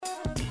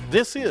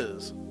This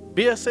is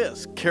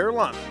BSS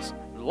Carolinas,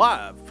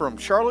 live from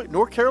Charlotte,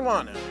 North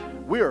Carolina.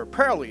 We are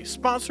proudly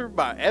sponsored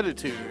by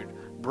Attitude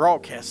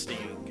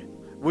Broadcasting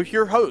with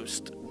your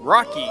host,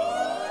 Rocky.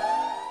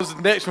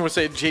 The next one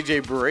said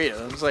JJ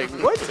Barea. I was like,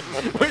 what?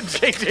 What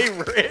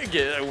JJ Barea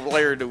get a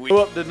player of the week?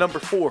 Go up to number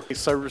 4, a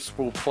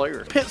serviceable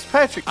player.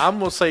 Fitzpatrick. I'm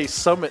going to say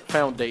Summit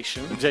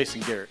Foundation,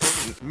 Jason Garrett.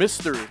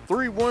 Mr.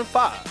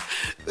 315.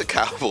 The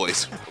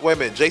Cowboys. Wait a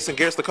minute, Jason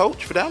Garrett's the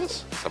coach for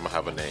Dallas? I'm going to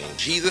have a name.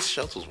 Jesus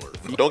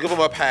Shuttlesworth. Don't give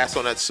him a pass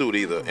on that suit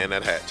either and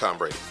that hat, Tom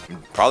Brady.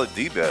 Probably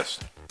the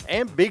best.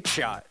 And Big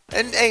Shot.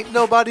 And ain't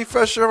nobody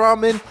fresher.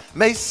 I'm in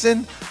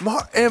Mason,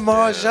 Martin,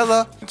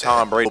 Margella.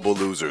 Tom Brady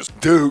losers.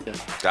 Dude.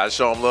 Gotta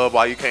show them love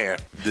while you can.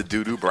 The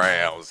Doo-Doo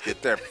Browns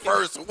get their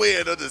first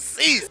win of the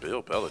season.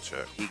 Bill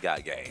Belichick. He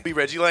got game. Be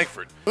Reggie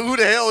Langford. Who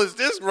the hell is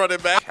this running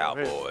back?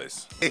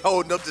 Cowboys. They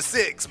holding up to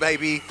 6,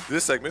 baby.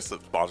 This segment is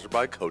sponsored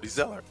by Cody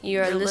Zeller.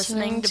 You are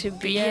listening to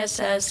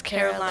BSS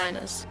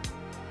Carolinas.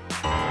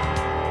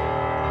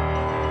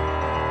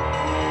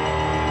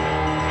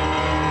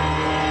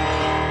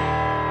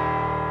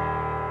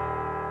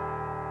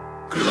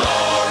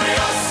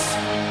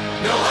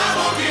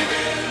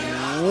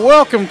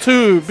 Welcome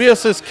to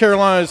BSS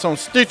Carolinas on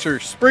Stitcher,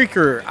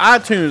 Spreaker,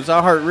 iTunes,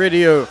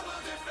 iHeartRadio.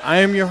 I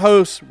am your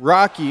host,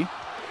 Rocky,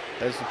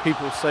 as the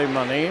people say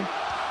my name.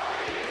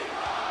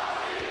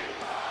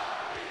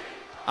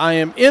 I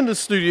am in the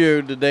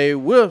studio today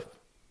with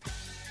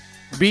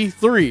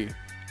B3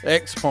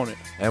 Exponent.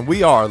 And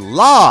we are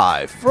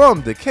live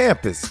from the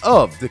campus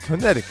of the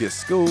Connecticut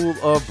School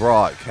of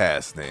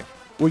Broadcasting.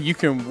 Where you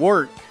can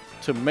work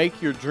to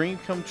make your dream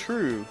come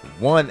true.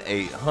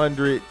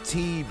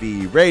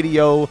 1-800-TV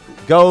Radio.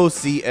 Go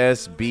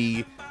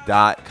CSB.com.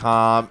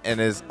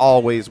 And as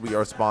always, we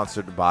are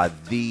sponsored by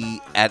the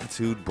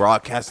Attitude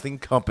Broadcasting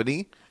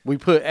Company. We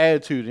put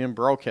attitude in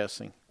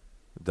broadcasting.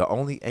 The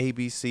only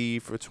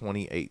ABC for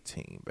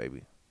 2018,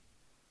 baby.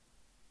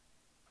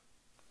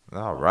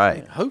 All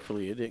right.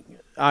 Hopefully it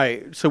didn't. All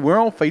right. So we're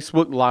on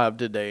Facebook Live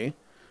today.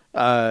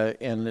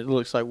 And it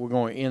looks like we're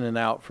going in and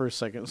out for a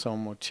second, so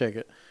I'm going to check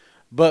it.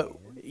 But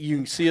you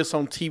can see us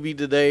on TV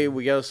today.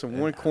 We got us in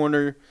one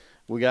corner.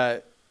 We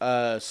got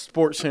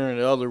Sports Center in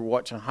the other,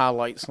 watching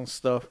highlights and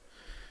stuff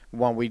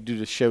while we do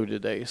the show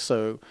today.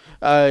 So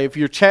if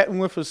you're chatting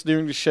with us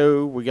during the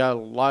show, we got a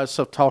lot of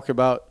stuff to talk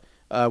about.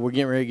 We're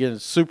getting ready to get into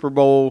Super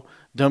Bowl,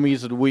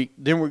 Dummies of the Week.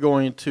 Then we're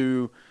going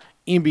into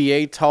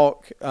NBA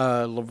talk,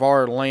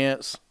 LeVar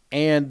Lance.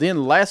 And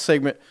then last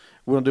segment,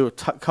 we're going to do a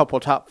couple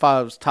of top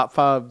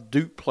 5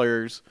 Duke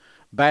players,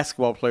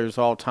 basketball players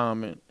all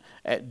time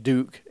at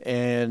Duke,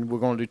 and we're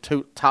going to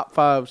do top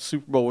 5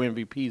 Super Bowl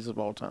MVPs of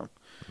all time.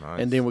 Nice.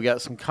 And then we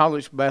got some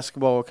college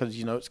basketball because,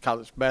 you know, it's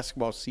college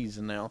basketball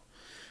season now.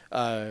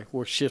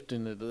 We're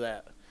shifting into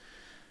that.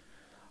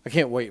 I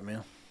can't wait,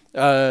 man.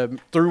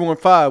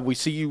 315, we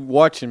see you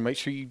watching. Make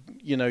sure you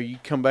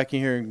come back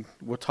in here and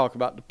we'll talk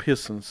about the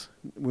Pistons.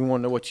 We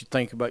want to know what you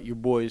think about your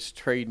boys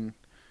trading.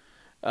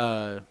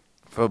 For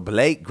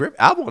Blake Griffin.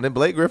 I wanted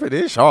Blake Griffin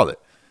in Charlotte.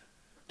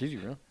 Did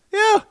you really?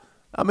 Yeah.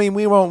 I mean,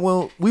 we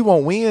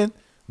won't win,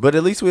 but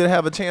at least we'll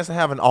have a chance to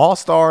have an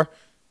all-star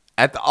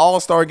at the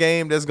all-star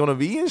game that's going to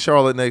be in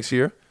Charlotte next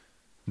year.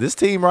 This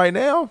team right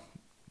now,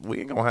 we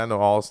ain't going to have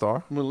no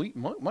all-star. Malik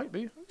might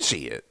be.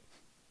 Shit.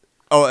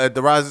 Oh, at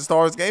the Rising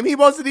Stars game, he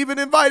wasn't even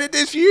invited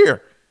this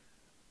year.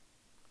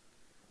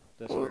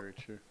 That's very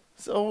true.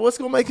 So what's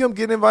going to make him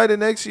get invited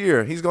next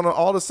year? He's going to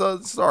all of a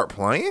sudden start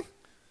playing?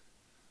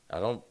 I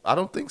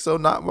don't think so.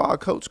 Not while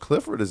Coach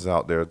Clifford is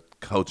out there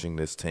coaching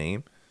this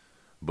team,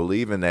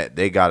 believing that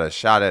they got a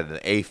shot at an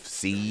 8th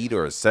seed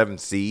or a 7th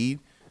seed.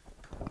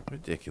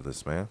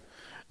 Ridiculous, man.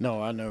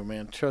 No, I know,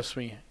 man. Trust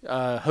me.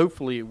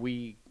 Hopefully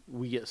we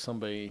get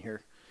somebody in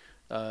here.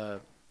 You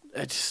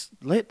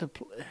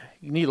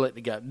need to let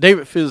the guy.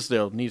 David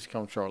Fizdale needs to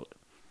come to Charlotte.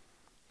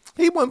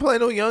 He wasn't playing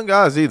no young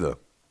guys either.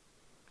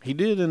 He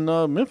did in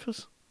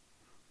Memphis.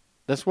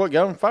 That's what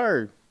got him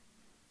fired.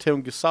 Tell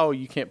Gasol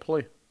you can't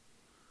play.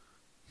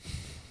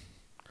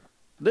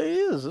 There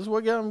is. That's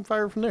what got him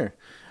fired from there.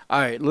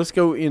 All right, let's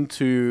go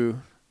into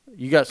 –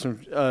 you got some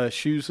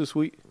shoes this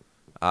week?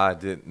 I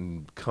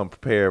didn't come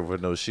prepared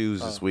with no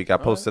shoes this week. I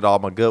posted all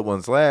my good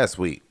ones last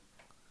week.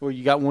 Well,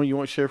 you got one you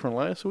want to share from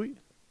last week?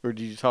 Or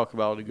did you talk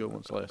about all the good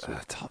ones last week?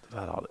 I talked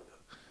about all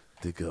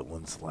the good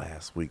ones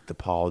last week. The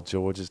Paul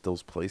Georges,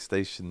 those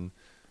PlayStation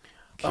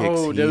kicks.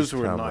 Oh, those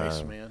were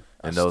nice, man.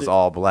 And those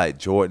all-black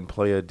Jordan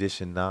Player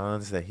Edition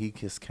 9s that he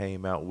just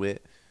came out with.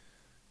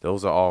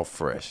 Those are all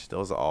fresh.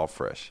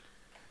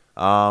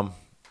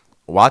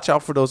 Watch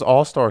out for those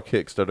All-Star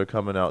kicks that are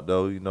coming out,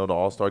 though. You know, the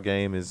All-Star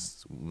game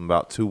is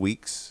about 2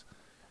 weeks.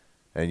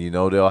 And you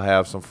know they'll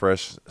have some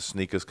fresh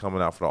sneakers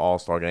coming out for the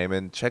All-Star game.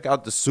 And check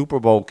out the Super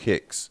Bowl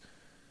kicks.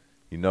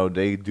 You know,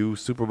 they do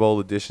Super Bowl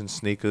edition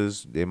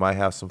sneakers. They might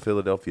have some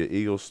Philadelphia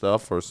Eagles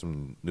stuff or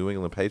some New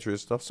England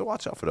Patriots stuff. So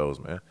watch out for those,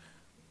 man.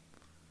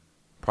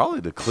 Probably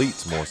the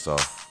cleats more so.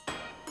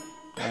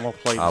 I'm going to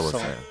play the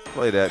song.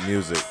 Play that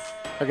music.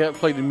 I got to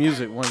play the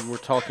music when we're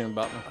talking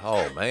about them.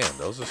 Oh man,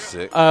 those are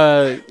sick.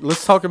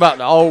 Let's talk about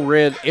the all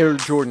red Air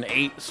Jordan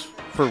 8s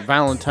for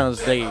Valentine's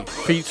Day.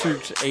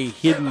 Features a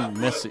hidden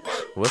message.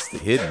 What's the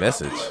hidden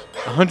message?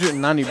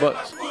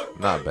 $190.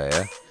 Not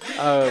bad.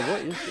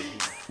 What is it?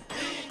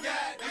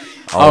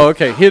 Oh,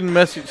 okay. Hidden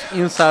message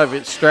inside of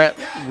its strap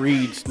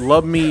reads,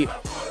 "Love me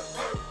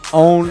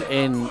on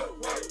and."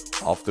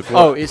 Off the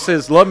Oh, court. it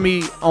says, "Love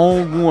me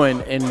on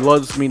one and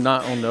loves me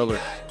not on the other."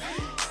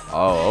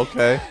 Oh,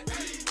 okay.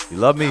 You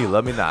love me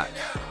not.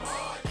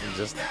 You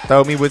just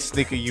throw me which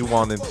sneaker you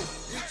want and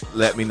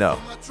let me know.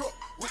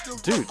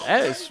 Dude,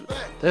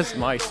 that's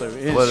nice though.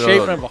 It's What are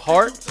shaped those? of a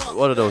heart.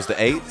 What are those? The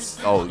 8s?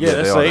 Oh, Yeah, yeah,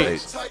 that's they are the the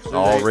 8s. 8s. They're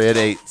All the red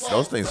 8s.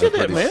 Those things are Look at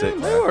that, pretty man.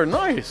 sick, They are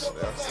nice.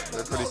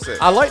 They're pretty sick.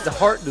 I like the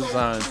heart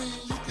design.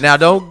 Now,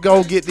 don't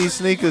go get these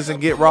sneakers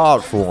and get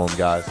robbed for them,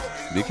 guys.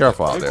 Be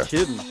careful out No there.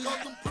 kidding.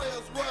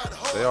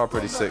 They are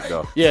pretty sick,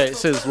 though. Yeah, it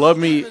says "Love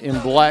me" in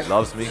black,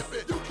 Loves me.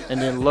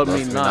 and then "Love me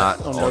Loves me not"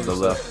 not on the on other the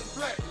side.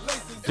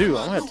 left. Dude,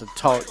 I'm gonna have to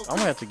talk. I'm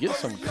gonna have to get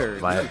some pair.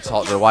 Might have to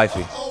talk to the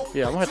wifey.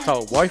 Yeah, I'm gonna have to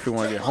talk to wifey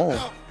when I get home.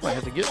 I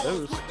have to get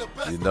those.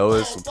 You know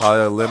it's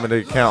probably a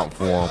limited count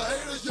for them.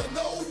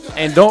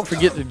 And don't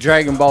forget the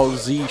Dragon Ball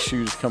Z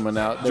shoes coming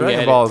out. They Dragon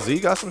had Ball Z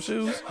got some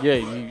shoes? it. Yeah,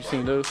 you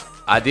seen those?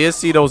 I did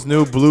see those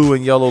new blue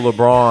and yellow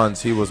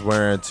LeBrons he was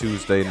wearing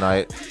Tuesday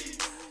night.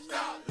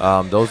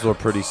 Those were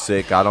pretty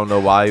sick. I don't know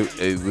why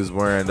he was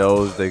wearing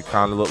those. They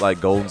kind of look like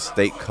Golden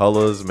State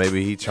colors.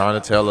 Maybe he trying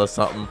to tell us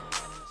something.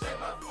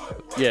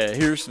 Yeah,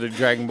 here's the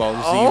Dragon Ball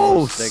Z Oh,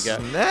 ones they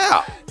got.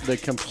 snap. The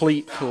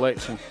complete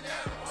collection.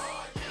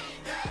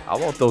 I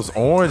want those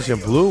orange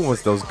and blue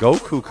ones, those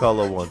Goku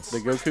color ones. The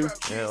Goku.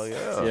 Hell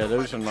yeah. Yeah,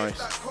 those are nice.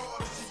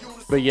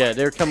 But yeah,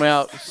 they're coming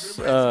out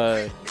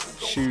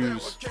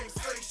shoes.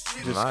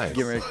 Just Nice.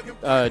 getting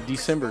ready.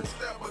 December.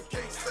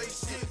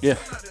 Yeah,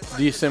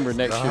 December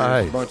next year.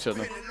 Nice. A bunch of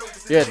them.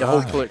 Yeah, the whole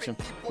Nice. collection.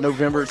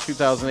 November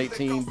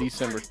 2018,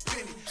 December,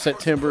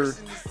 September,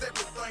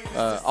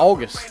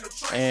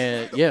 August,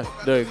 and yeah,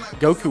 the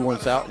Goku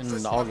one's out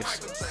in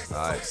August.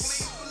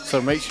 Nice.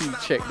 So make sure you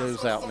check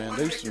those out, man.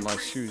 Those are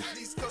nice shoes.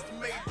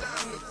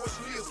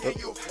 I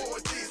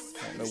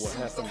don't know what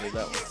happened to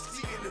that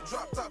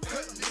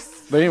one.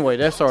 But anyway,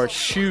 that's our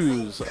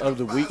shoes of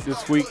the week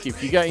this week.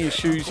 If you got any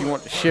shoes you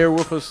want to share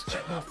with us,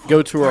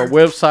 go to our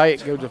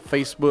website, go to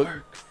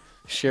Facebook,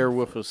 share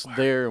with us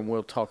there, and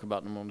we'll talk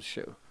about them on the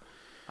show.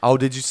 Oh,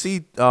 did you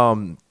see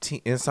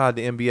inside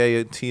the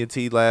NBA at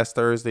TNT last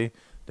Thursday?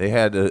 They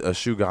had a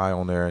shoe guy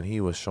on there, and he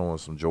was showing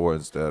some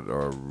Jordans that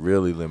are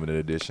really limited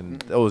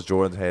edition. Those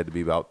Jordans had to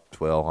be about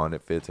 $1,200,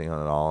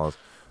 $1,500.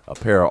 A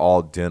pair of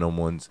all denim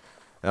ones.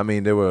 I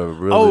mean, they were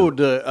really. Oh,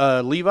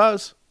 the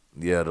Levi's?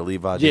 Yeah, the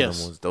Levi Yes.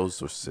 denim ones.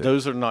 Those were sick.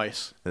 Those are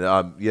nice.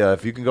 Yeah,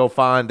 if you can go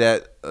find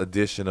that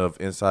edition of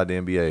Inside the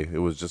NBA, it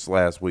was just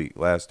last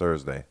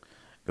Thursday.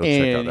 Go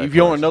check out And that if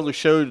you want collection. another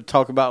show to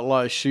talk about a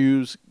lot of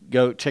shoes,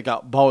 go check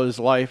out Ball is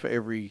Life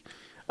every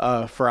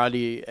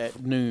Friday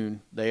at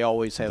noon. They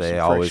always have They some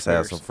always fresh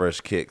have pairs. some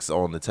fresh kicks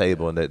on the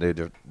table and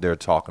that they're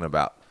talking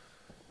about.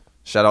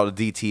 Shout out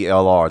to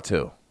DTLR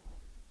too.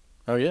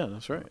 Oh yeah,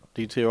 that's right.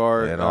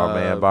 DTR And our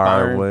man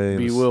Byron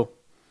B Williams. Will,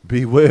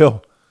 Be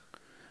well.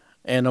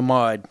 and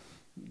Ahmad.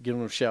 Give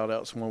them shout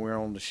outs when we're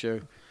on the show.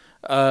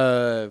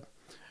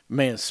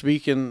 Man,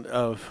 speaking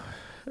of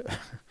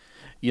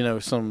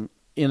some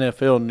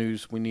NFL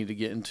news we need to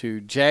get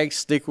into. Jags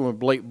sticking with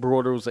Blake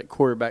Bortles at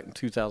quarterback in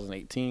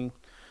 2018.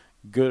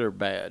 Good or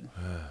bad?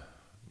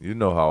 You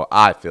know how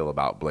I feel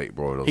about Blake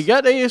Bortles. He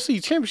got the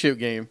AFC Championship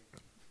game.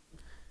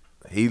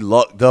 He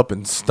lucked up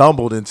and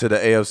stumbled into the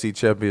AFC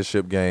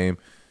Championship game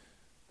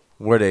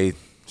where they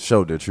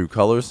showed their true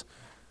colors.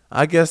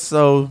 I guess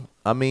so.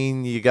 I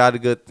mean, you got a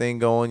good thing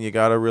going. You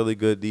got a really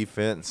good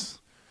defense.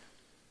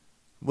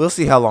 We'll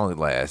see how long it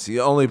lasts.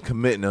 You're only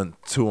committing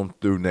to him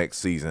through next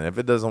season. If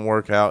it doesn't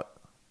work out,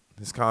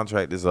 his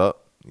contract is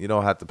up. You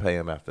don't have to pay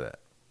him after that.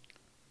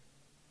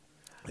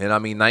 And I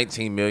mean,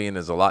 $19 million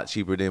is a lot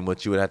cheaper than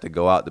what you would have to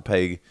go out to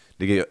pay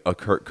to get a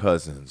Kirk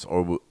Cousins,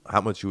 or how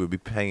much you would be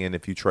paying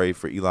if you trade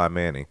for Eli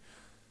Manning.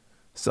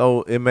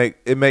 So it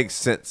makes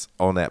sense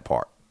on that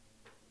part.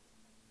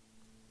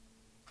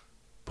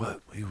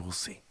 But we will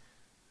see.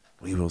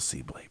 We will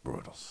see Blake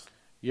Bortles.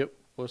 Yep,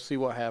 we'll see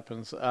what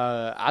happens.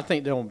 I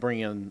think they'll bring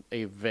in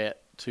a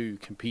vet to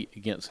compete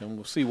against him.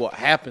 We'll see what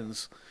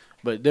happens,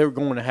 but they're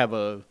going to have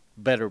a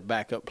better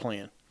backup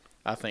plan,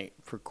 I think,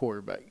 for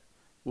quarterback.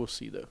 We'll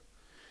see, though.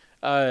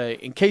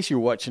 In case you're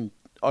watching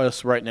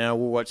us right now,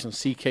 we're watching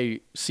C.J.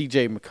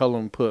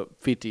 McCollum put up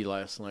 50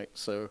 last night,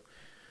 so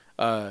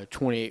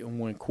 28 in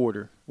one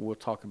quarter. We'll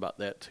talk about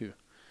that, too.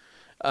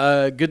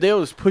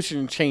 Goodell is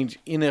pushing to change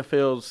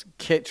NFL's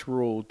catch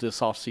rule this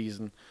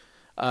offseason.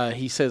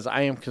 He says,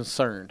 I am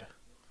concerned.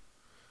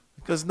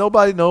 Because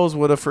nobody knows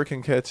what a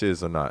freaking catch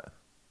is or not.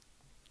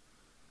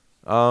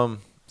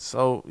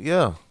 So,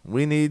 yeah,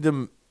 we need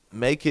to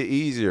make it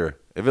easier.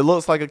 If it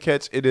looks like a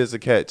catch, it is a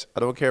catch. I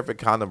don't care if it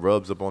kind of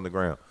rubs up on the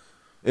ground.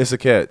 It's a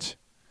catch.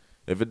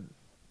 If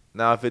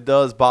it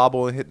does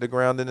bobble and hit the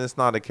ground, then it's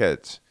not a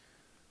catch.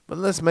 But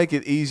let's make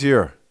it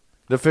easier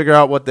to figure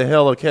out what the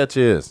hell a catch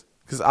is,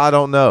 because I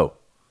don't know.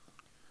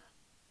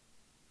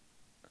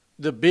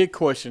 The big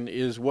question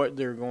is what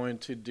they're going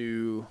to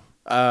do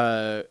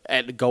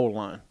at the goal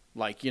line.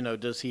 Like,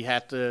 does he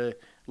have to,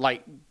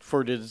 like,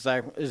 for the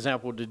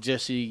example, the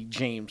Jesse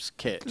James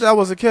catch? That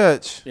was a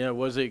catch.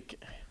 Was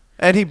it?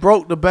 And he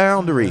broke the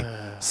boundary.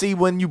 See,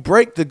 when you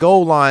break the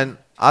goal line,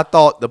 I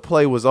thought the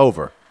play was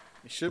over.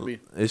 It should be.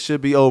 It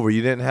should be over.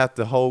 You didn't have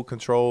to hold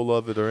control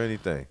of it or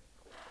anything.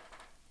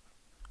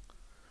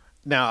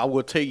 Now, I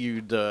will tell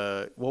you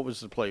what was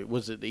the play?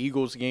 Was it the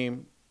Eagles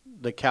game?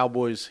 The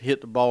Cowboys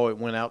hit the ball, it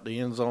went out the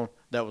end zone.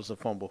 That was a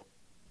fumble.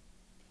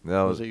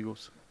 That was the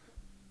Eagles.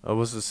 It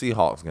was the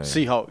Seahawks game.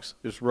 Seahawks.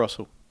 It was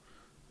Russell.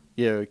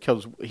 Yeah,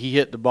 because he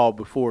hit the ball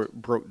before it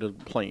broke the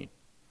plane,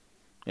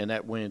 and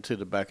that went into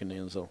the back of the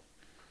end zone.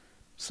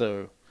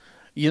 So,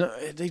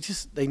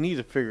 they need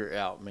to figure it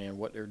out, man,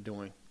 what they're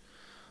doing.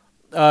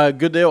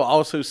 Goodell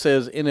also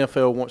says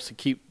NFL wants to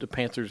keep the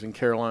Panthers in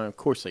Carolina. Of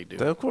course they do.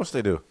 Of course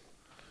they do.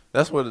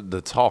 That's what the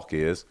talk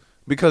is,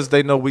 because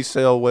they know we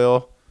sell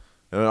well.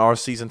 And our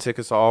season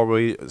tickets are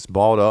already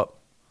bought up,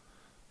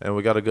 and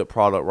we got a good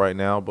product right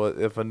now. But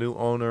if a new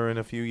owner in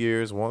a few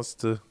years wants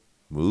to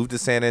move to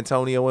San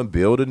Antonio and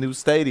build a new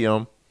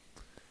stadium,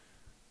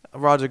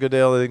 Roger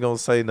Goodell ain't going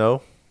to say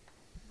no.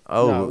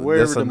 No,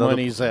 wherever the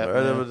money's at.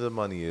 Wherever the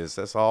money is,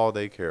 that's all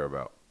they care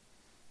about.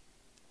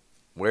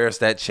 Where's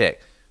that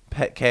check?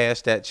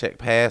 Cash that check,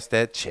 pass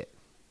that check.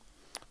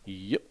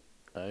 Yep,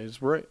 that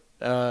is right.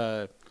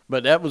 But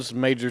that was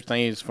major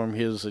things from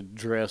his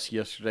address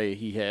yesterday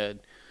he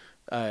had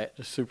at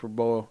the Super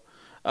Bowl.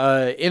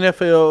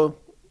 NFL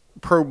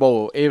Pro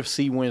Bowl,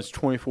 AFC wins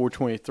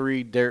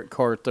 24-23. Derek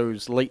Carr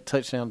throws late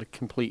touchdown to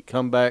complete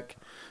comeback.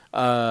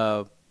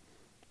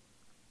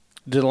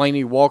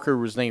 Delaney Walker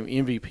was named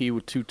MVP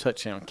with 2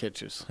 touchdown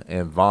catches.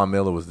 And Von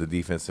Miller was the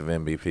defensive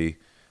MVP.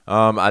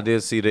 I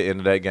did see the end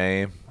of that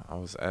game. I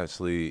was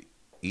actually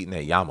eating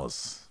at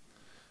Yama's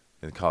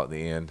and caught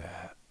the end.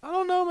 I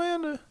don't know,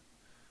 man.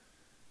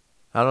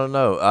 I don't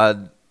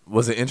know.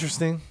 Was it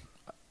interesting?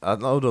 I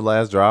know the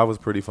last drive was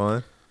pretty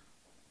fun.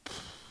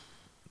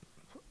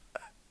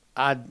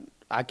 I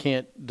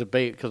can't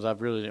debate because I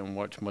really didn't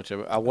watch much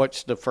of it. I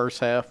watched the first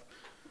half,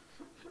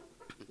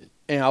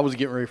 and I was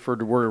getting ready for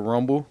the Royal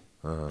Rumble.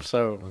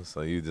 So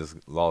you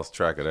just lost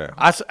track of that.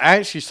 I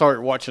actually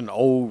started watching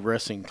old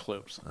wrestling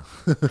clips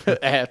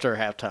after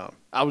halftime.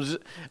 I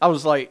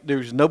was like,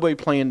 there's nobody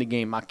playing the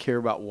game I care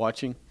about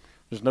watching.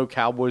 There's no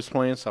Cowboys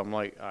playing, so I'm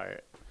like, all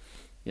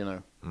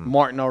right,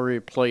 Martin already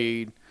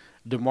played.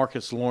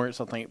 DeMarcus Lawrence,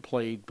 I think,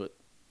 played, but,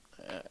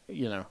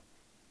 it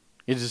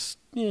just,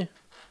 yeah.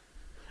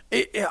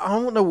 I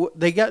don't know what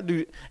they got to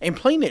do. And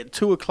playing at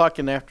 2 o'clock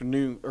in the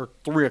afternoon or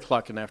 3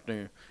 o'clock in the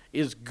afternoon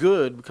is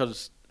good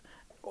because,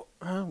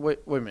 wait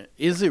a minute.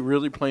 Is it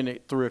really playing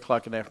at 3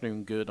 o'clock in the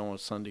afternoon good on a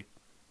Sunday?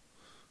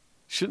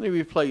 Shouldn't it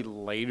be played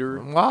later?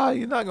 Why?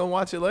 You're not going to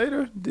watch it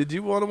later? Did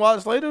you want to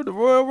watch later? The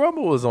Royal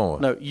Rumble was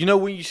on. No. You know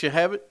when you should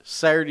have it?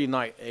 Saturday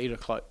night, 8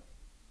 o'clock.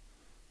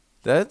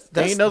 That's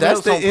the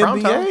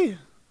NBA.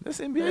 That's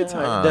NBA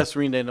time. That's the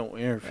reason they don't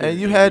interfere. And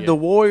you had the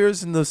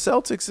Warriors and the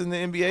Celtics in the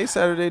NBA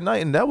Saturday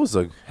night, and that was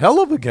a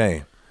hell of a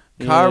game.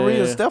 Kyrie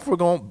and Steph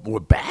were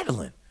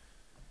battling.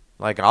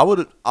 Like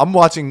I'm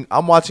watching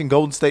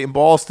Golden State and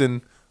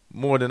Boston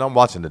more than I'm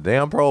watching the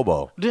damn Pro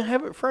Bowl. Then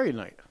have it Friday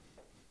night.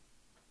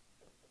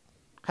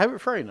 Have it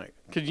Friday night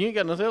because you ain't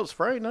got nothing else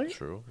Friday night.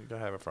 True, you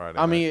gotta have it Friday.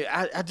 I mean,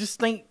 I just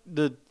think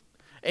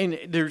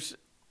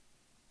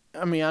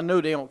I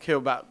know they don't care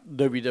about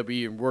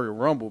WWE and Royal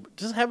Rumble, but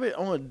just have it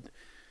on.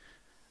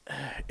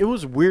 It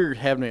was weird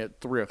having it at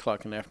 3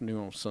 o'clock in the afternoon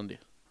on Sunday.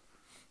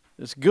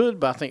 It's good,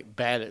 but I think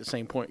bad at the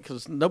same point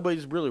because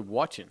nobody's really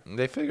watching.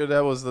 They figured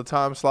that was the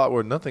time slot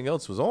where nothing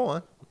else was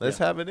on. Let's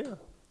have it in.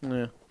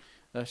 Yeah,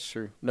 that's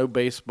true. No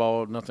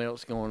baseball, nothing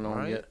else going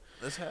on yet.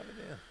 Let's have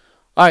it in.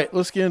 All right,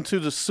 let's get into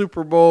the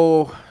Super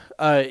Bowl.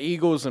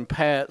 Eagles and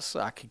Pats.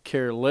 I could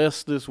care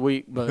less this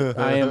week, but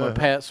I am a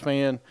Pats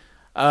fan.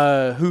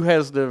 Who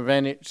has the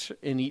advantage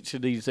in each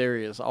of these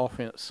areas?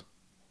 Offense.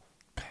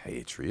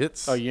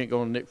 Patriots. Oh, you ain't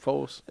going Nick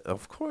Foles?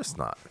 Of course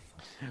not.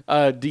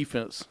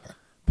 Defense.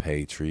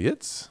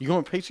 Patriots. You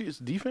going Patriots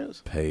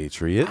defense?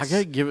 Patriots. I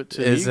gotta give it to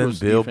the Isn't Eagles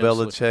Bill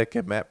defense. Belichick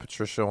and Matt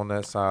Patricia on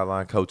that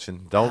sideline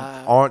coaching?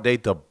 Aren't they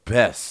the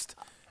best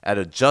at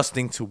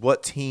adjusting to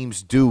what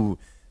teams do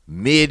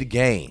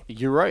mid-game?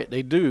 You're right.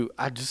 They do.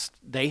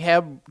 They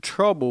have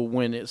trouble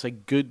when it's a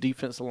good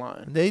defensive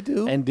line. They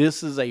do. And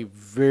this is a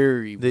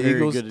very, the very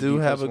Eagles good do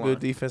have a defensive good line.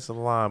 defensive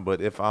line, but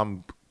if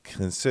I'm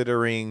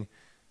considering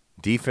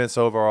defense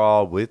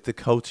overall with the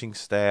coaching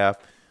staff,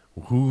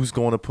 who's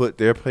going to put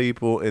their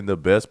people in the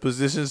best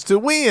positions to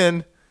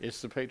win?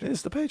 It's the Patriots.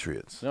 It's the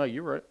Patriots. No,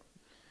 you're right.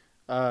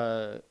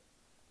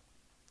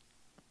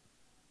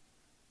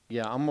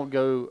 Yeah, I'm gonna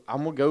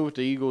go with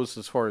the Eagles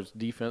as far as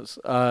defense.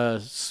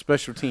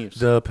 Special teams.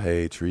 The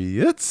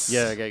Patriots.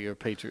 Yeah, I got your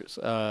Patriots.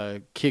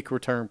 Kick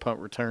return, punt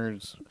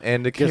returns.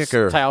 And the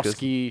kicker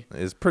Gostowski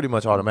is pretty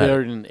much automatic.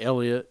 better than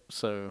Elliott.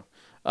 So,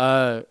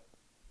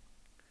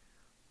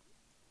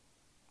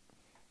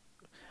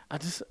 I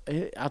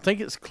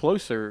think it's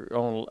closer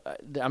on.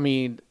 I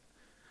mean,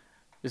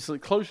 it's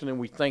closer than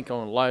we think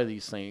on a lot of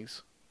these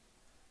things.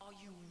 Are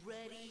you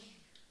ready?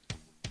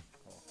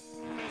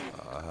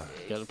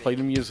 Got to play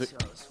the music.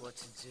 Tell us what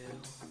to do.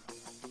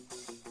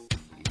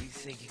 You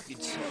think you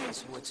could tell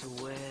us what to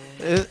wear?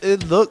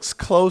 It looks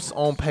close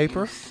on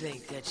paper. You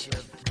think that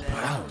you're better?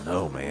 I don't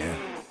know, man.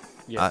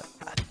 Yeah.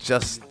 I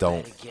just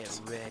don't. Better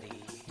get ready.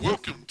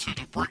 Welcome to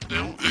the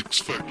Breakdown X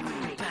Factor.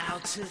 Bow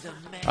to the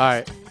masters. All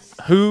right,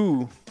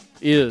 who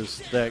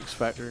is the X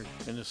Factor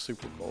in the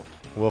Super Bowl?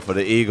 Well, for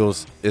the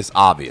Eagles, it's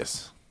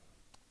obvious.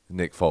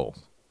 Nick Foles.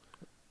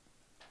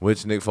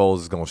 Which Nick Foles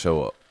is going to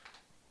show up?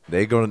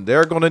 They're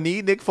gonna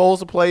need Nick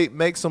Foles to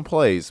make some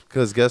plays,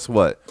 because guess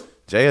what?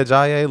 Jay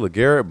Ajayi,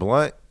 LeGarrette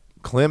Blount,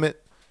 Clement,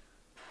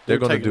 they're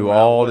going to taking do them out,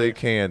 all right? they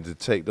can to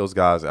take those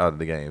guys out of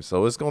the game.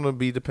 So it's going to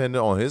be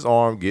dependent on his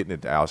arm getting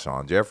it to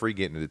Alshon Jeffrey,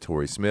 getting it to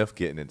Torrey Smith,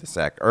 getting it to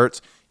Zach Ertz.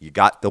 You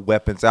got the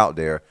weapons out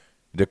there.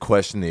 The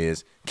question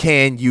is,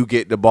 can you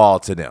get the ball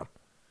to them?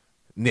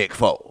 Nick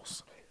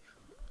Foles.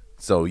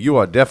 So you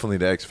are definitely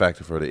the X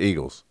factor for the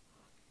Eagles.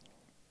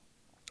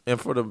 And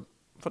for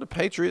the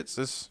Patriots,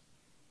 it's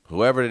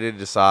whoever they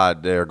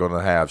decide they're going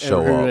to have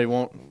show Who up. they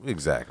want.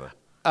 Exactly.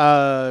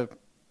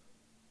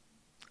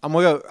 I'm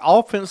gonna go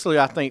offensively.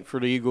 I think for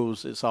the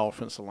Eagles, it's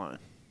offensive line.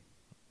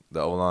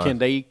 The O-line. Can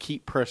they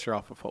keep pressure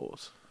off of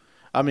Foles?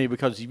 I mean,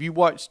 because if you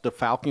watch the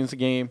Falcons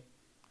game,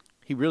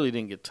 he really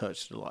didn't get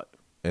touched a lot.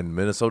 In the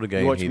Minnesota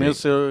game, You watch he didn't.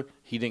 Minnesota,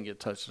 he didn't get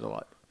touched a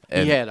lot.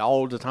 And- he had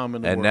all the time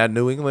in the And world. now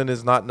New England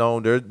is not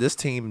known. This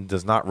team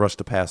does not rush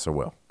the passer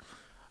well.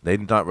 They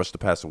do not rush the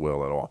passer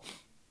well at all.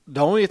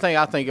 The only thing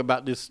I think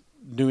about this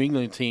New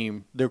England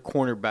team, their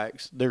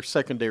cornerbacks, their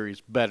secondary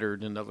is better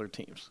than other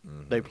teams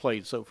they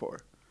played so far.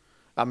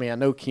 I mean, I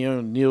know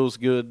Keanu Neal's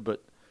good,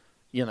 but,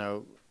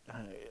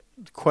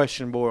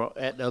 questionable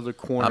at the other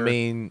corner. I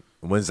mean,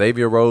 when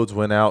Xavier Rhodes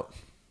went out,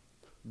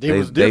 it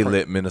was they different.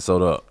 lit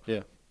Minnesota up.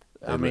 Yeah.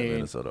 They lit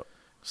Minnesota up.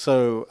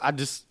 So I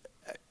just,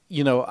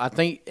 I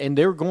think, and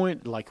they're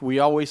going, like we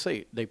always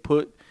say, they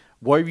put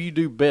whatever you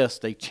do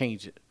best, they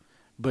change it.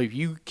 But if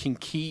you can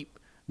keep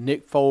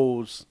Nick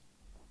Foles,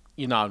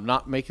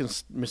 not making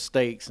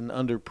mistakes and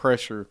under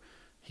pressure,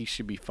 he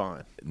should be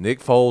fine. Nick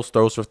Foles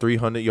throws for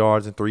 300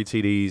 yards and 3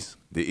 TDs.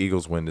 The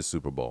Eagles win the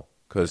Super Bowl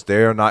because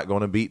they're not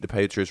going to beat the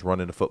Patriots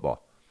running the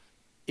football.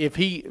 Let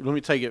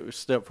me take it a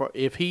step further.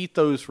 If he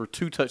throws for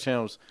 2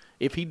 touchdowns,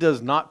 if he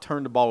does not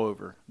turn the ball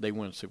over, they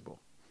win the Super Bowl.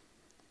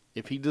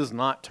 If he does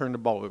not turn the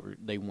ball over,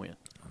 they win.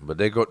 But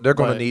they're going to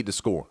But- need to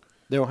score.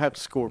 They don't have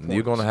to score points.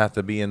 You're going to have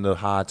to be in the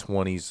high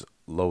 20s,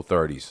 low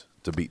 30s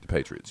to beat the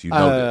Patriots. You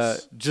know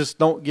this. Just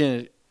don't get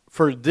it.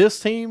 For this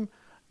team,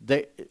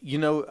 I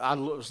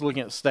was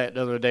looking at the stat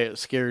the other day. It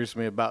scares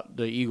me about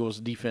the Eagles'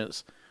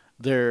 defense.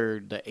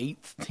 They're the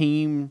 8th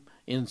team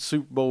in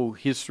Super Bowl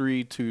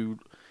history to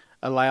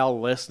allow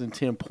less than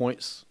 10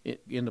 points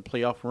in the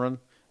playoff run.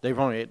 They've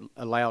only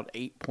allowed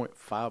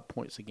 8.5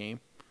 points a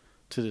game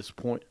to this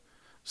point.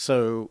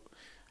 So,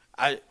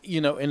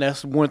 and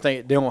that's one thing.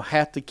 They don't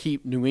have to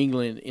keep New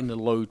England in the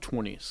low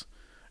 20s.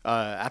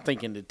 I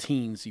think in the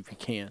teens if you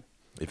can.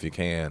 If you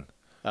can.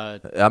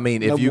 I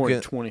mean, no if you more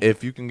than can 20.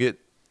 if you can get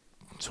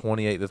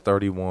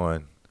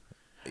 28-31,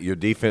 your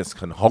defense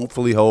can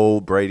hopefully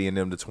hold Brady and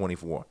them to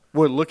 24.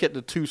 Well, look at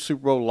the 2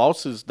 Super Bowl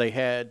losses they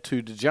had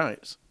to the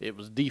Giants. It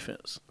was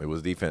defense. It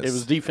was defense. It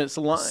was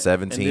defensive line.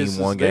 17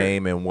 one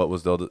game, and what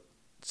was the other?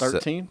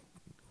 13?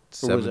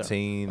 Or was that-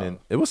 17, and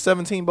it was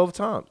 17 both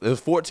times. It was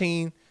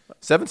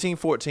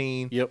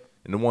 17-14 Yep.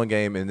 in the one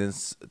game, and then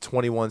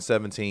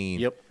 21-17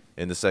 Yep.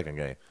 in the second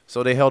game.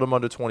 So they held them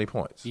under 20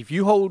 points. If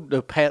you hold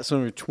the Pats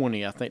under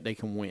 20, I think they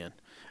can win.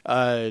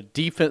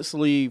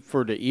 Defensively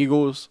for the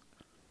Eagles,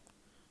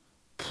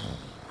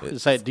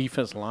 it's that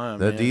defense line,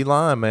 The man.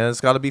 D-line, man.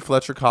 It's got to be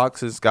Fletcher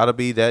Cox. It's got to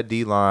be that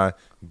D-line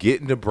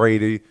getting to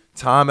Brady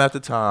time after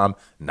time,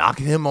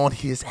 knocking him on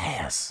his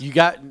ass. You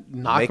got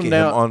knock Making him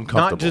down. him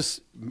uncomfortable. Not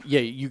just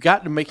you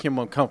got to make him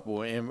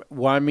uncomfortable. And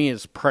what I mean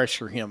is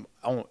pressure him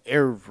on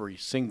every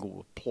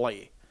single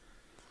play.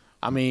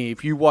 I mean,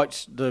 if you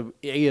watch the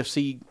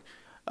AFC,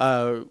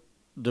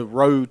 the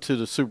road to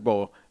the Super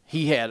Bowl,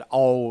 he had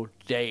all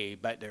day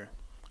back there,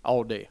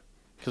 all day,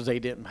 because they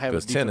didn't have.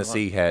 Because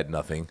Tennessee had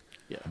nothing.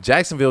 Yeah.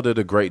 Jacksonville did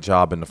a great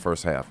job in the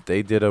first half.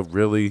 They did a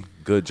really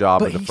good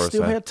job but in the he first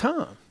still half. had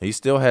time. He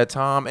still had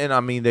time, and I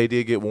mean they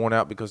did get worn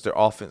out because their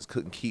offense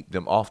couldn't keep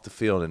them off the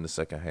field in the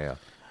second half.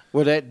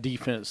 Well, that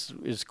defense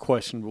is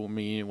questionable to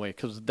me anyway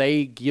because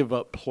they give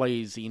up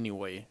plays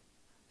anyway,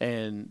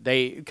 and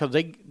they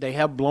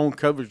have blown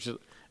coverage.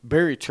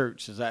 Barry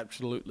Church is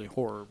absolutely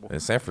horrible.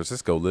 And San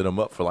Francisco lit them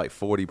up for like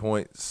 40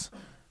 points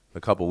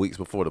a couple weeks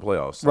before the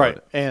playoffs started.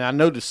 Right, and I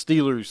know the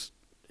Steelers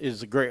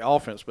is a great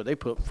offense, but they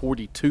put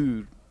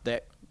 41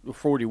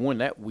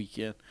 that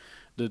weekend,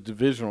 the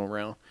divisional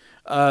round.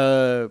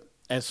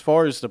 As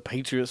far as the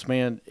Patriots,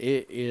 man,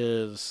 it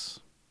is.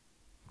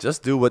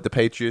 Just do what the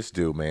Patriots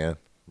do, man.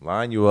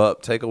 Line you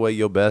up, take away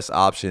your best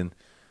option,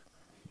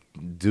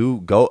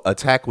 go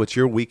attack what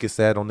you're weakest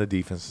at on the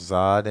defensive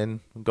side and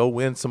go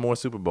win some more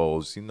Super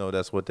Bowls. You know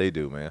that's what they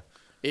do, man.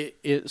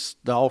 It's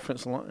the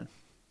offensive line.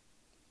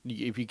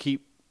 If you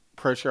keep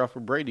pressure off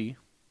of Brady,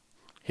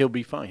 he'll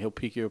be fine. He'll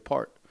pick you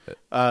apart.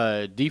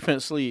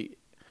 Defensively,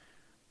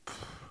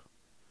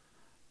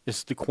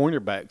 it's the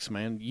cornerbacks,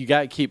 man. You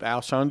got to keep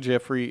Alshon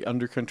Jeffrey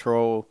under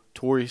control,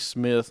 Torrey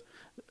Smith.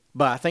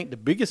 But I think the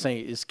biggest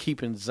thing is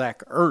keeping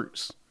Zach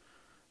Ertz.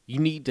 You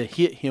need to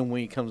hit him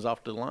when he comes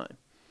off the line.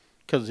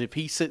 Because if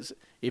he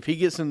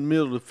gets in the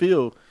middle of the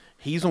field,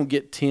 he's going to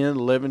get 10,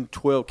 11,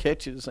 12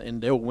 catches,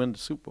 and they'll win the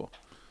Super Bowl.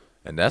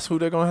 And that's who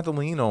they're going to have to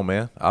lean on,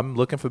 man. I'm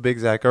looking for big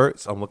Zach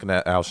Ertz. I'm looking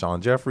at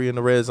Alshon Jeffrey in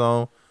the red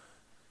zone.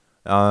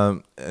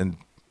 And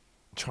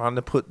trying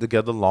to put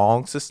together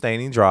long,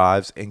 sustaining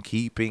drives and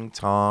keeping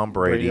Tom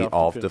Brady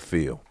off the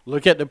field.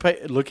 Look at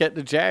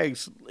the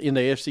Jags in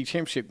the AFC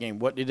Championship game.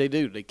 What did they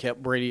do? They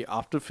kept Brady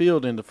off the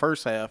field in the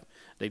first half.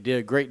 They did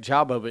a great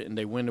job of it, and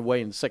they went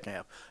away in the second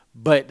half.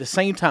 But at the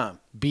same time,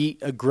 be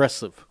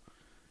aggressive.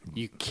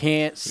 You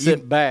can't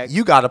sit back.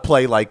 You got to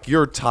play like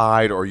you're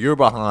tied or you're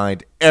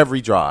behind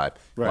every drive.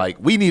 Right. Like,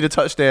 we need a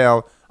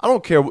touchdown. I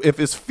don't care if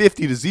it's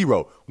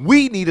 50-0.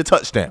 We need a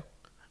touchdown.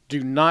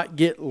 Do not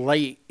get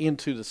late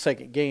into the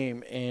second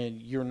game,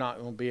 and you're not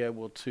going to be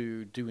able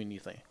to do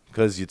anything.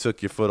 Because you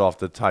took your foot off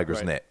the Tiger's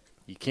Right. neck.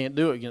 You can't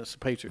do it against the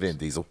Patriots. Vin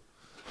Diesel.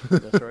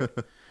 That's right.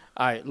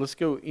 All right, let's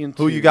go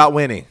into Who you got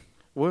winning?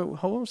 Well,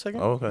 hold on a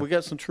second. Oh, okay. We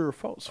got some true or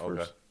false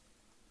first.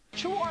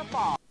 True or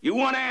false? You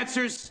want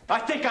answers? I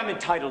think I'm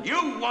entitled.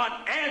 You want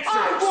answers?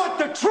 I want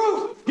the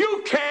truth.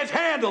 You can't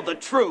handle the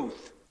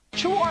truth.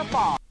 True or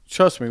false?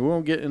 Trust me, we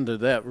won't get into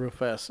that real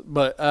fast.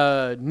 But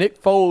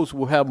Nick Foles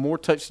will have more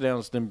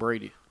touchdowns than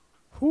Brady.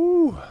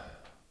 Whew.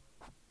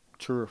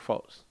 True or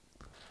false?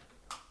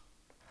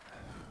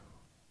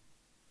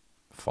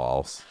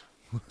 False.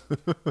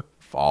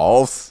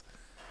 False.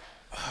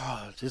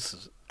 This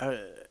is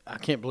I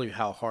can't believe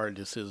how hard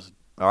this is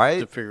All right.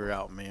 to figure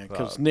out, man.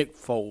 Because Nick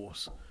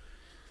Foles,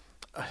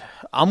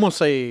 I'm gonna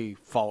say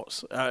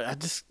false.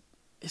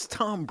 It's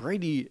Tom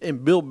Brady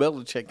and Bill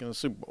Belichick in the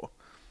Super Bowl,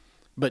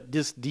 but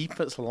this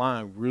defensive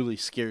line really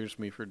scares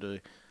me for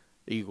the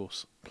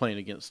Eagles playing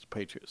against the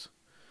Patriots.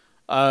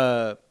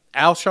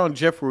 Alshon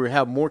Jeffrey will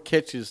have more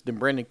catches than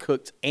Brandon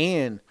Cooks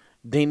and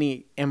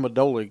Danny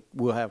Amendola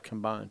will have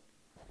combined.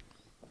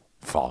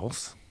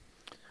 False.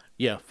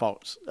 Yeah,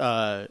 false.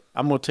 I'm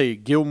going to tell you,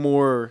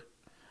 Gilmore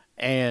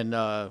and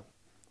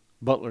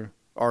Butler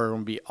are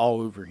going to be all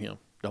over him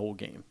the whole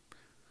game.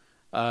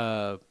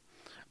 Blunt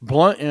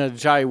and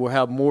Ajayi will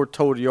have more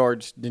total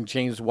yards than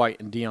James White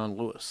and Deion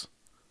Lewis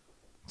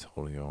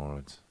Total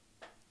yards.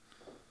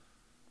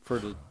 for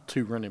the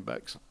two running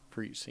backs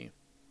for each team.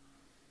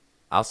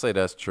 I'll say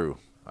that's true.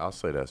 I'm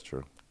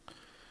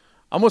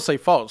going to say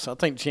false. I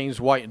think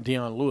James White and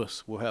Deion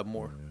Lewis will have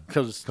more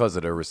because Because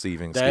of their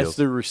receiving that's skills.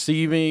 the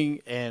receiving,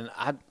 and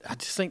I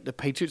just think the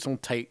Patriots will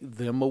take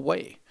them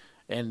away,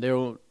 and they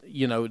don't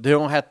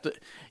have to.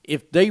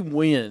 If they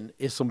win,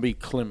 it's gonna be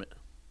Clement.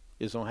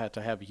 It's gonna have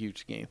to have a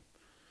huge game.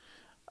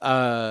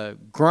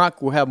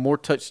 Gronk will have more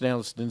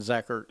touchdowns than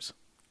Zach Ertz.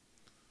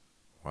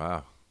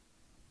 Wow.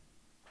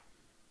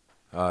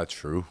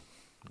 True.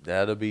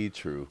 That'll be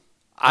true.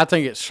 I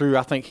think it's true.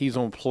 I think he's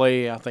gonna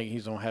play. I think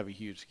he's gonna have a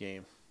huge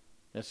game.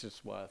 That's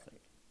just what I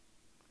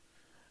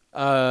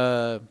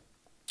think.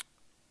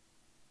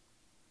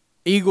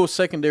 Eagles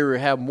secondary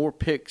will have more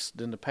picks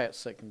than the Pats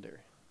secondary.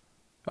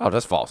 Oh,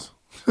 that's false.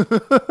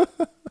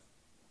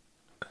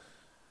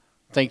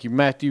 Thank you,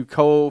 Matthew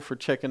Cole, for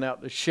checking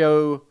out the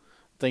show.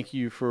 Thank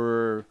you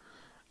for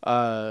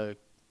Mr.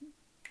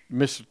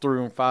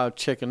 315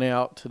 checking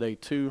out today,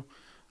 too.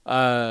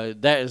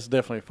 That is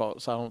definitely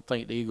false. I don't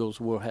think the Eagles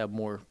will have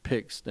more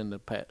picks than the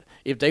Pats.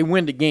 If they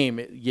win the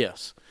game,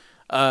 yes.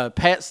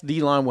 Pat's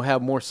D-line will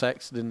have more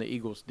sacks than the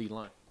Eagles'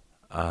 D-line.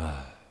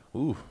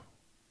 Ooh.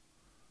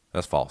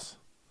 That's false.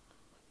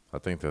 I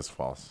think that's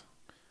false.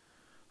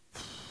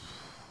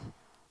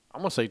 I'm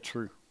going to say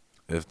true.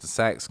 If the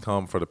sacks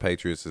come for the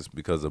Patriots, it's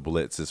because of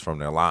blitzes from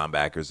their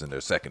linebackers and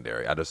their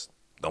secondary. I just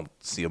don't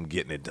see them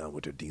getting it done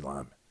with their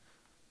D-line.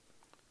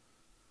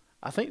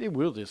 I think they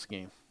will this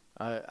game.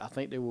 I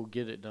think they will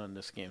get it done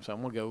this game. So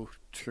I'm going to go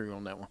true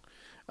on that one.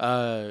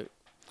 All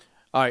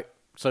right.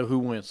 So who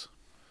wins?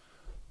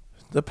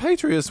 The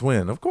Patriots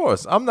win, of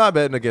course. I'm not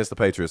betting against the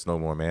Patriots no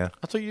more, man.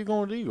 I thought you were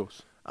going with the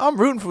Eagles. I'm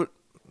rooting for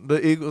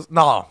the Eagles.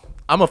 No,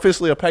 I'm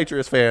officially a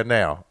Patriots fan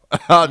now. You're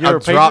I a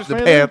Patriots dropped the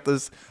fan now?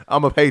 Panthers.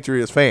 I'm a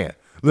Patriots fan.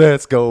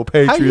 Let's go, How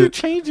you Patriots.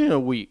 changing a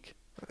week?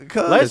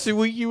 Last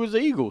week you was the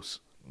Eagles.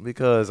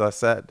 Because I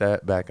sat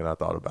that back and I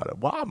thought about it.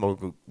 Why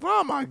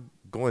am I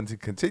going to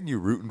continue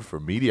rooting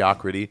for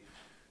mediocrity?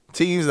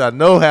 Teams I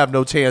know have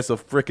no chance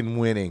of freaking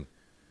winning.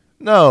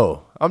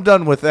 No, I'm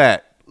done with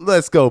that.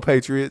 Let's go,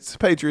 Patriots.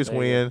 Patriots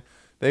win.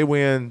 They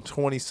win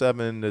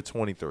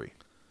 27-23.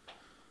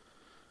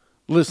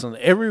 Listen,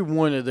 every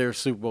one of their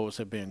Super Bowls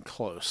have been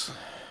close.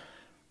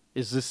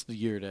 Is this the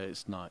year that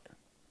it's not?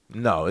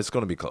 No, it's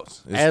going to be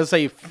close. As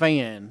a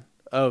fan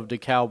of the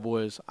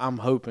Cowboys, I'm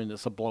hoping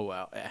it's a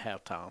blowout at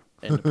halftime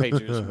and the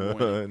Patriots will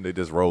win. And they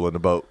just roll in the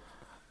boat.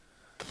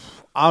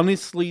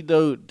 Honestly,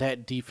 though,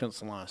 that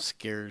defensive line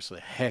scares the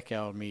heck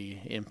out of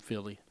me in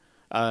Philly.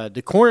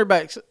 The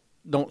cornerbacks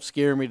don't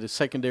scare me. The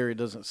secondary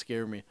doesn't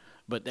scare me.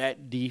 But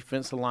that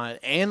defensive line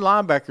and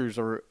linebackers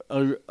are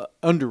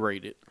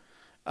underrated.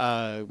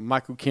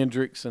 Michael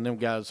Kendricks and them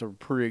guys are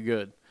pretty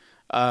good.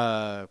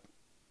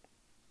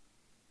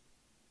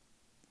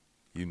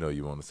 You know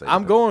you want to say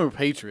I'm that. going with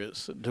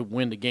Patriots to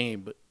win the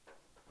game, but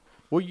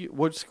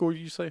what score did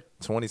you say?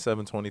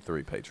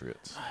 27-23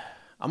 Patriots.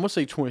 I'm going to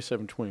say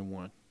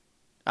 27-21.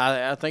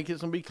 I think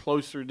it's going to be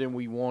closer than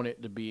we want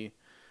it to be,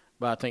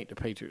 but I think the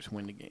Patriots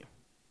win the game.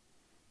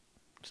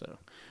 So,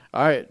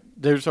 all right,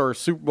 there's our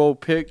Super Bowl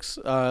picks.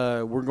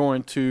 We're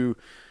going to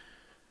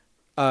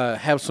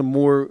have some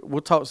more.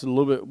 We'll talk a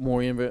little bit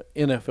more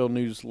NFL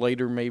news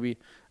later maybe,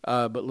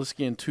 but let's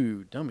get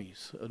into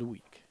Dummies of the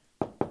Week.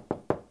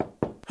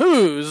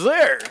 Who's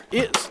there?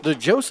 It's the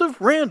Joseph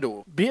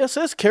Randall,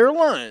 BSS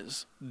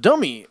Carolinas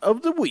Dummy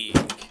of the Week.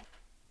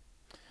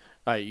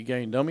 All right, you got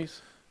any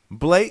dummies?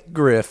 Blake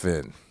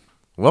Griffin.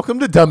 Welcome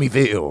to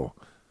Dummyville.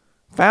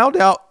 Found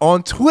out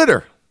on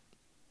Twitter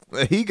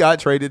that he got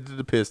traded to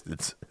the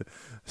Pistons.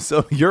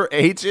 So your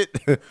agent,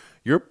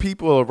 your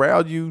people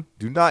around you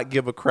do not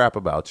give a crap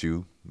about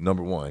you,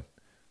 number one.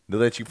 They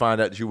let you find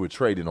out that you were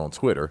traded on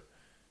Twitter.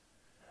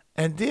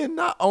 And then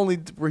not only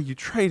were you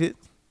traded,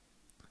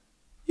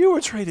 you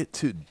were traded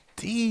to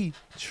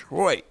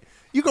Detroit.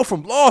 You go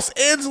from Los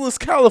Angeles,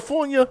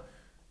 California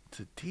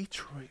to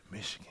Detroit,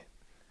 Michigan.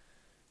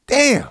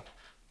 Damn.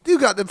 You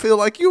got to feel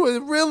like you were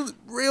in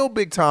real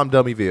big time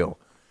Dummyville.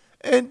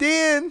 And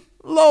then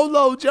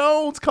Lolo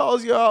Jones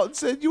calls you out and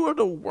said you are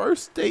the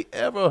worst date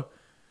ever.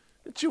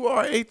 That you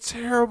are a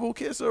terrible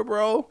kisser,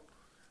 bro.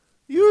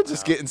 You're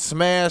just getting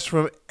smashed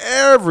from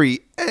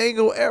every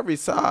angle, every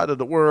side of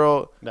the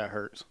world. That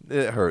hurts.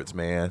 It hurts,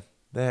 man.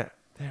 That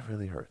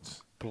really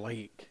hurts.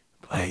 Blake,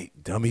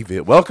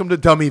 Dummyville. Welcome to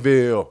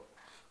Dummyville.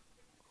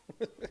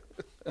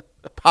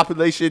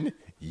 Population,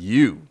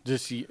 you.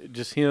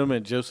 Just him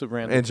and Joseph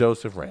Randall. And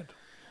Joseph Randall.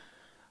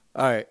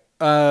 All right.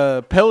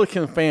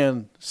 Pelican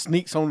fan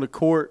sneaks on the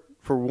court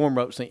for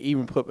warm-ups and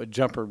even put a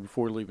jumper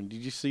before leaving. Did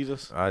you see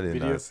this I did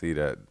video? not see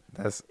that.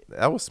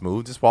 That was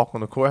smooth. Just walk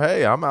on the court.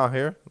 Hey, I'm out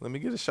here. Let me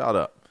get a shot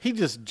up. He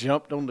just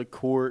jumped on the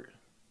court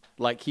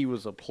like he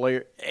was a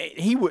player.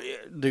 He would,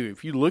 dude.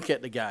 If you look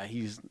at the guy,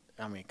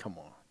 come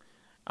on.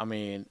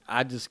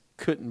 I just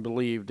couldn't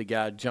believe the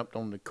guy jumped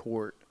on the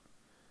court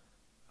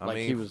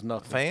he was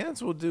nothing.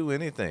 Fans will do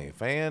anything.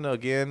 Fan,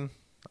 again,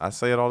 I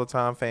say it all the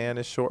time, fan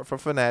is short for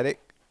fanatic,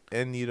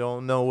 and you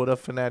don't know what a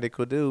fanatic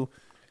will do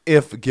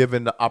if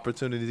given the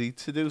opportunity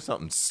to do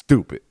something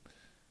stupid.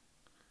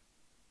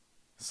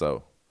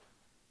 So,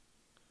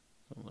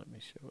 Let me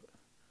show it.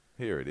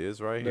 here it is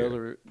right The here.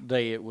 other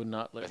day it would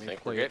not let me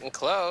think play we're it. getting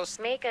close.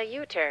 Make a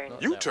U-turn.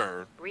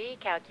 U-turn.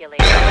 Recalculate.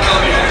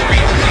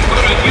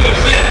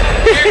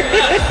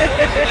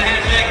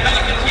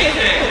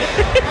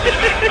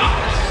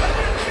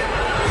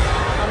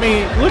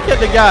 Look at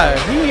the guy.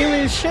 He in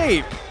his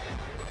shape.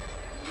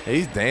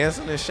 He's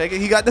dancing and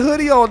shaking. He got the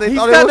hoodie on. He's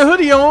got the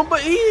hoodie on,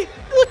 but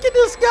look at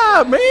this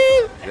guy, man.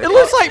 It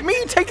looks like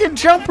me taking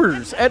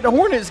jumpers at the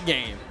Hornets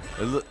game.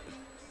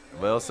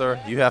 Well,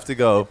 sir, you have to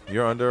go.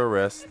 You're under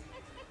arrest.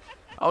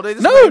 Oh, they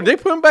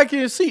put him back in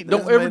his seat.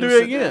 Don't ever do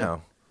it again.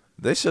 Down.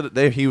 They should.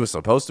 He was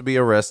supposed to be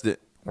arrested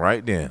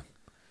right then.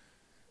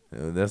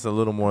 That's a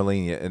little more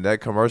lenient. And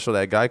that commercial,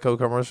 that Geico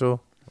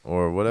commercial,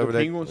 or whatever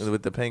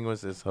with the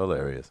Penguins, is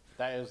hilarious.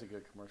 That is a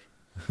good commercial.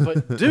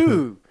 But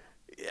dude,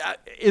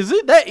 is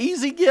it that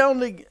easy? Get on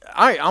the.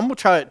 All right, I'm gonna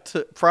try it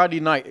Friday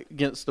night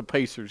against the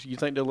Pacers. You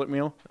think they'll let me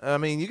on?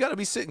 You got to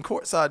be sitting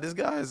courtside. This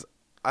guy is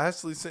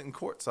actually sitting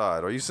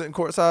courtside. Are you sitting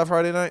courtside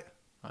Friday night?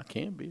 I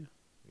can be.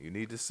 You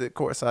need to sit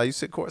courtside. You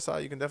sit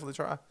courtside, you can definitely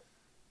try.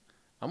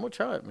 I'm gonna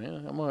try it,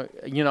 man. I'm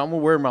gonna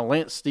wear my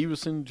Lance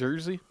Stevenson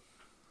jersey.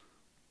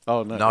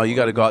 Oh no! No, you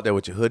got to go out there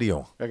with your hoodie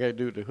on. I gotta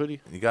do it with the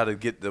hoodie. You got to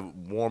get the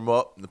warm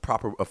up, the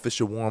proper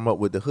official warm up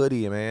with the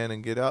hoodie, man,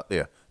 and get out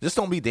there. Just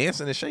don't be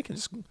dancing and shaking.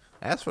 Just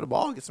ask for the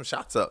ball, get some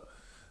shots up.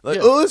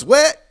 It's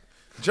wet.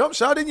 Jump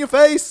shot in your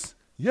face.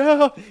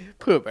 Yeah.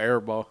 Put up air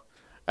ball.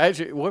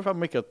 Actually, what if I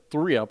make a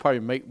 3? I'll probably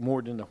make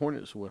more than the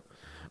Hornets will.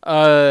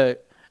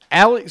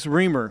 Alex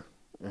Reamer,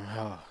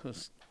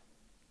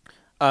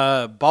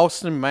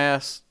 Boston,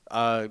 Mass.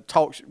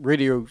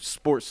 Radio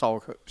sports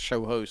talk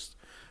show host,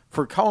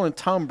 for calling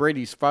Tom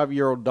Brady's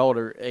 5-year-old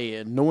daughter a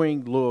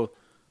annoying little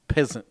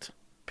pissant.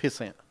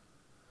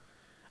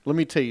 Let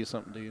me tell you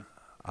something, dude.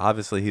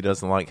 Obviously, he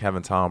doesn't like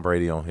having Tom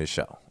Brady on their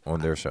show.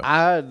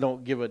 I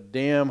don't give a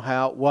damn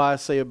what I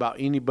say about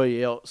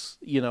anybody else.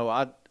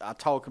 I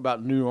talk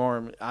about New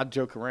Arm. I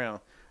joke around,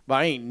 but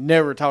I ain't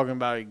never talking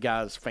about a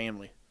guy's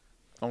family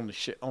on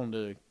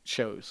the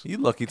shows. You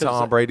lucky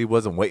Tom Brady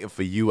wasn't waiting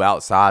for you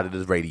outside of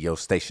the radio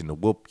station to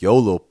whoop your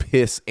little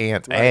piss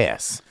ant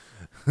ass.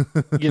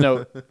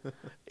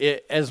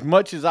 As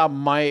much as I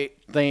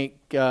might think,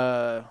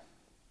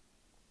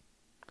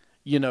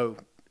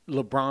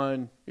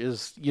 LeBron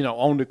is,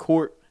 on the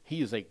court.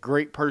 He is a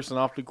great person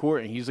off the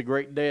court, and he's a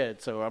great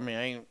dad. So, I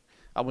mean,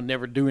 I would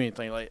never do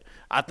anything like it.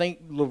 I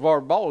think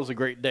LeVar Ball is a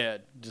great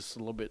dad, just a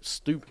little bit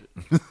stupid.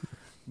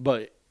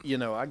 But,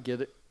 I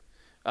get it.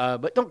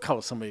 But don't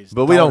call somebody's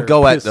But we don't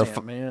go at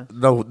man.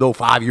 no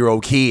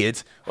 5-year-old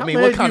kids. I mean,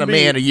 what kind of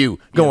man are you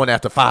going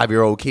after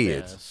 5-year-old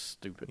kids? Yeah,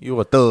 stupid. You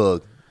a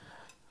thug.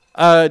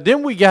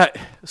 Then we got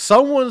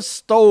someone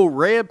stole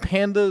Red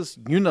Panda's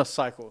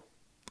unicycle.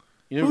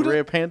 You know who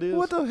Red Panda is?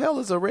 What the hell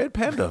is a red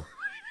panda?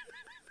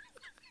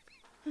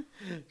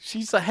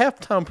 She's a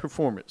halftime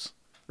performance.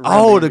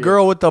 Oh, the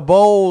girl with the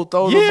bowl, the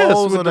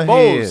bowls on her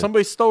head.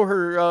 Somebody stole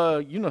her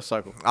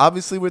unicycle.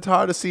 Obviously, we're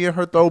tired of seeing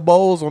her throw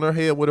bowls on her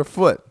head with her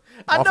foot.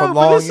 I off know, a but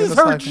long this is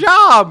her unicycle.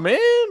 job,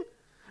 man.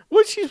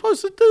 What's she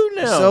supposed to do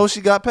now? So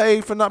she got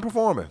paid for not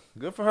performing.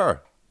 Good for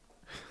her.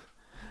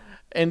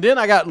 And then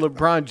I got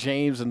LeBron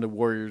James and the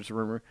Warriors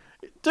rumor.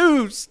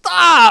 Dude,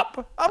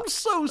 stop! I'm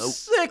so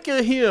sick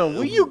of him.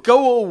 Will you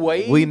go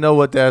away? We know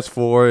what that's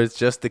for. It's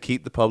just to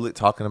keep the public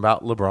talking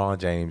about LeBron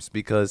James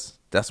because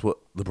that's what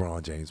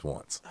LeBron James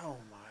wants. Oh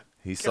my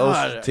He's God,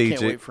 so strategic. I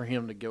can't wait for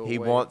him to go He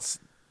away. wants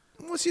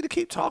you to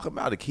keep talking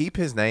about it. Keep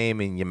his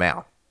name in your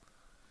mouth.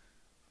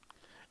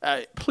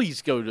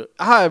 Please go to.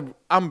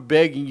 I'm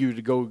begging you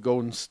to go to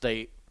Golden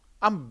State.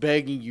 I'm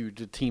begging you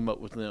to team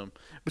up with them,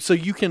 but so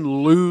you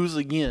can lose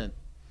again.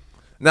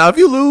 Now, if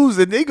you lose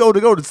and they go to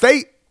Golden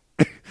State,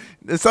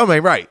 then something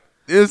ain't right.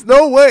 There's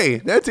no way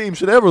that team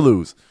should ever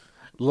lose.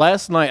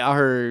 Last night I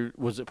heard,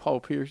 was it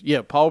Paul Pierce?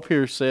 Yeah, Paul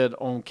Pierce said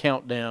on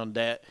Countdown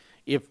that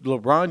if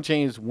LeBron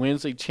James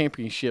wins a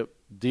championship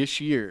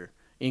this year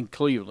in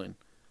Cleveland,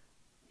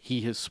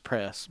 he has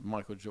surpassed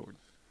Michael Jordan.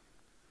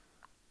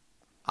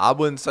 I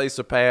wouldn't say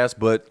surpass,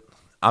 but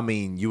I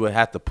mean, you would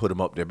have to put him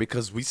up there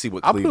because we see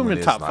what I'll put Cleveland him in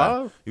is top now.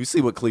 5. You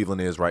see what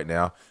Cleveland is right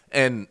now.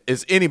 And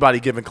is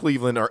anybody giving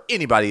Cleveland or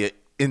anybody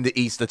in the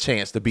East a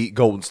chance to beat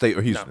Golden State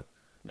or Houston?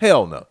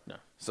 Hell no.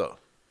 So,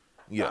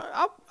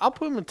 yeah. I'll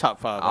put him in top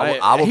 5.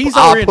 He's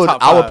already in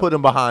top 5. I would put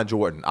him behind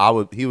Jordan.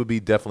 He would be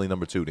definitely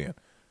number 2 then.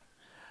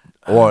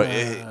 Or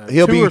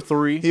he'll 2 be or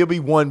 3. He'll be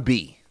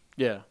 1B.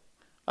 Yeah.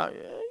 I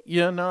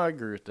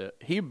agree with that.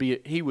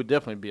 He would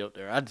definitely be up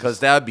there. Because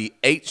that would be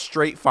 8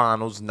 straight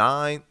finals,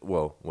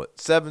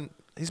 7.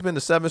 He's been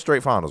to 7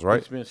 straight finals, right?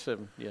 He's been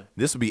 7, yeah.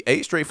 This would be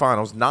 8 straight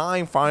finals,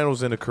 9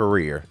 finals in a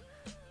career,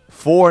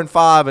 4 and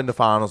 5 in the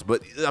finals.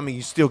 But, I mean,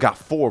 you still got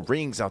 4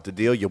 rings out the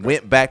deal. You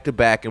went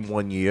back-to-back in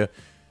 1 year,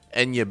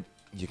 and you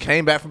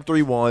came back from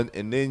 3-1,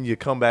 and then you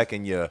come back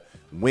and you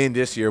win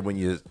this year when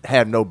you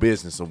had no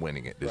business of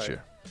winning it this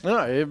year.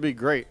 No, it'd be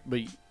great,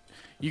 but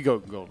you go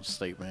to Golden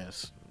State, man.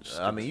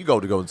 I mean, you go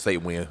to Golden State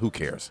and win. Who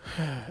cares?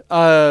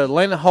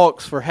 Atlanta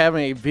Hawks for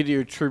having a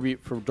video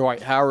tribute for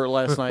Dwight Howard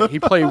last night. He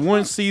played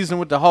 1 season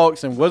with the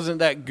Hawks and wasn't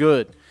that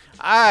good.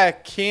 I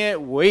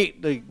can't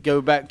wait to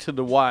go back to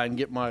the Y and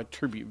get my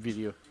tribute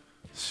video.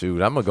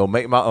 Shoot, I'm going to go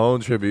make my own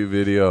tribute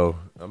video.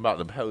 I'm about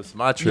to post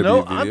my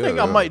tribute video. I think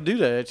I might do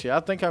that, actually. I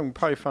think I can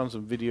probably find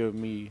some video of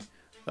me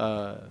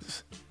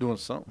doing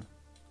something.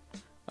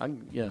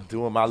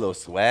 Doing my little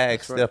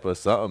swag step or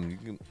something. You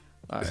can.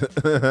 All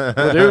right.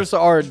 Well, there's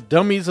our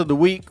dummies of the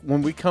week.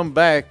 When we come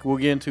back, we'll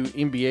get into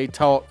NBA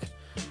talk.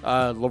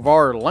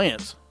 LeVar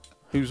Lance,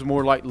 who's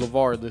more like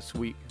LeVar this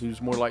week,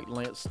 who's more like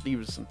Lance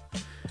Stevenson.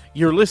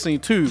 You're listening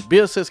to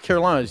BSS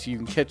Carolinas. You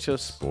can catch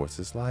us. Sports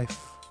is life.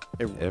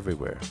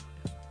 Everywhere.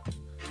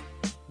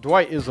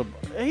 Dwight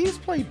he's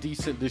played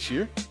decent this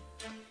year.